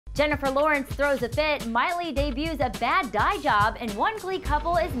Jennifer Lawrence throws a fit, Miley debuts a bad dye job, and one Glee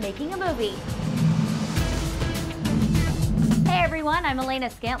couple is making a movie. Hey everyone, I'm Elena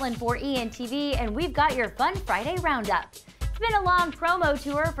Scantlin for ENTV, and we've got your Fun Friday Roundup. It's been a long promo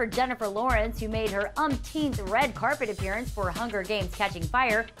tour for Jennifer Lawrence, who made her umpteenth red carpet appearance for Hunger Games Catching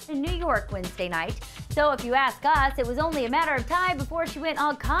Fire in New York Wednesday night. So if you ask us, it was only a matter of time before she went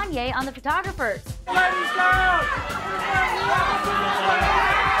all Kanye on the photographers. Ladies, go!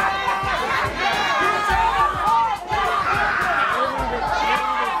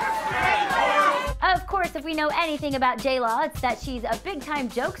 Of course, if we know anything about J-Law, it's that she's a big-time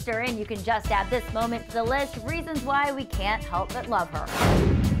jokester, and you can just add this moment to the list of reasons why we can't help but love her.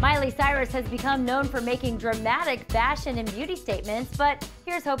 Miley Cyrus has become known for making dramatic fashion and beauty statements, but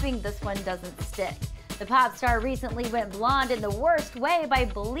here's hoping this one doesn't stick. The pop star recently went blonde in the worst way by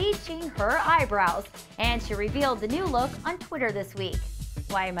bleaching her eyebrows, and she revealed the new look on Twitter this week.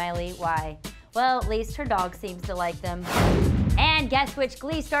 Why, Miley, why? Well, at least her dog seems to like them. And guess which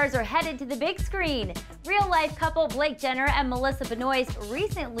Glee stars are headed to the big screen? Real-life couple Blake Jenner and Melissa Benoist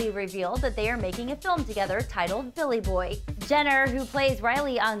recently revealed that they are making a film together titled Billy Boy. Jenner, who plays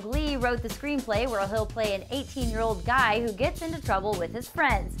Riley on Glee, wrote the screenplay where he'll play an 18-year-old guy who gets into trouble with his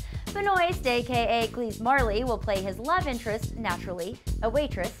friends. Benoist, aka Glee's Marley, will play his love interest, naturally, a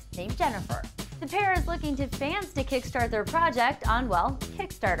waitress named Jennifer. The pair is looking to fans to kickstart their project on, well,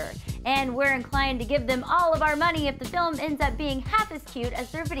 Kickstarter. And we're inclined to give them all of our money if the film ends up being half as cute as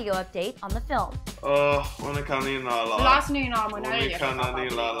their video update on the film.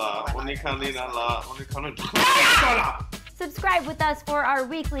 Subscribe with us for our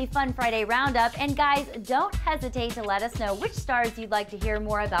weekly Fun Friday Roundup, and guys, don't hesitate to let us know which stars you'd like to hear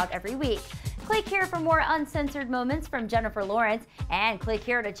more about every week. Click here for more uncensored moments from Jennifer Lawrence, and click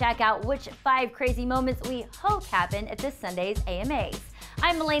here to check out which 5 crazy moments we hope happen at this Sunday's AMAs.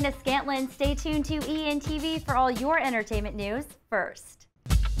 I'm Elena Scantlin. Stay tuned to ENTV for all your entertainment news first.